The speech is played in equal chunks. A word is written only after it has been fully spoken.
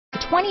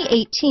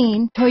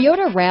2018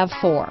 Toyota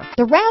RAV4.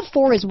 The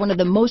RAV4 is one of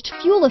the most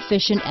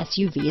fuel-efficient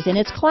SUVs in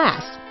its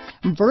class.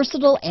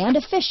 Versatile and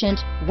efficient,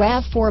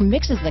 RAV4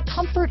 mixes the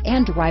comfort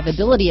and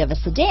drivability of a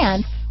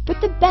sedan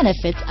with the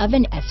benefits of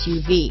an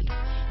SUV.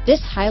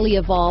 This highly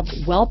evolved,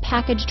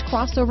 well-packaged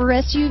crossover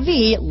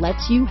SUV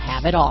lets you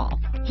have it all.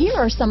 Here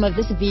are some of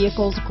this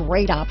vehicle's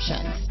great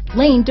options: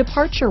 lane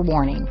departure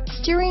warning,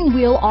 steering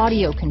wheel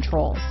audio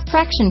controls,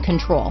 traction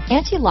control,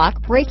 anti-lock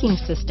braking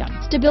system,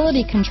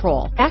 stability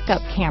control,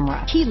 backup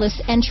camera,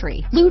 keyless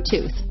entry,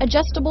 Bluetooth,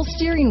 adjustable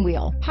steering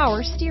wheel,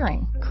 power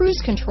steering,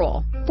 cruise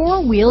control,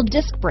 four-wheel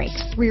disc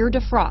brakes, rear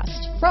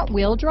defrost,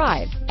 front-wheel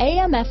drive,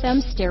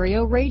 AM/FM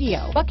stereo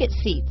radio, bucket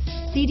seats,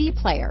 CD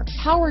player,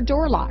 power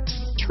door locks,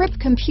 trip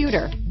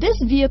computer. This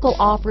vehicle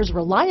offers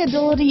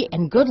reliability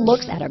and good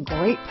looks at a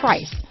great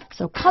price.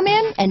 So come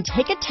in and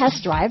take a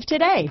test drive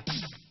today.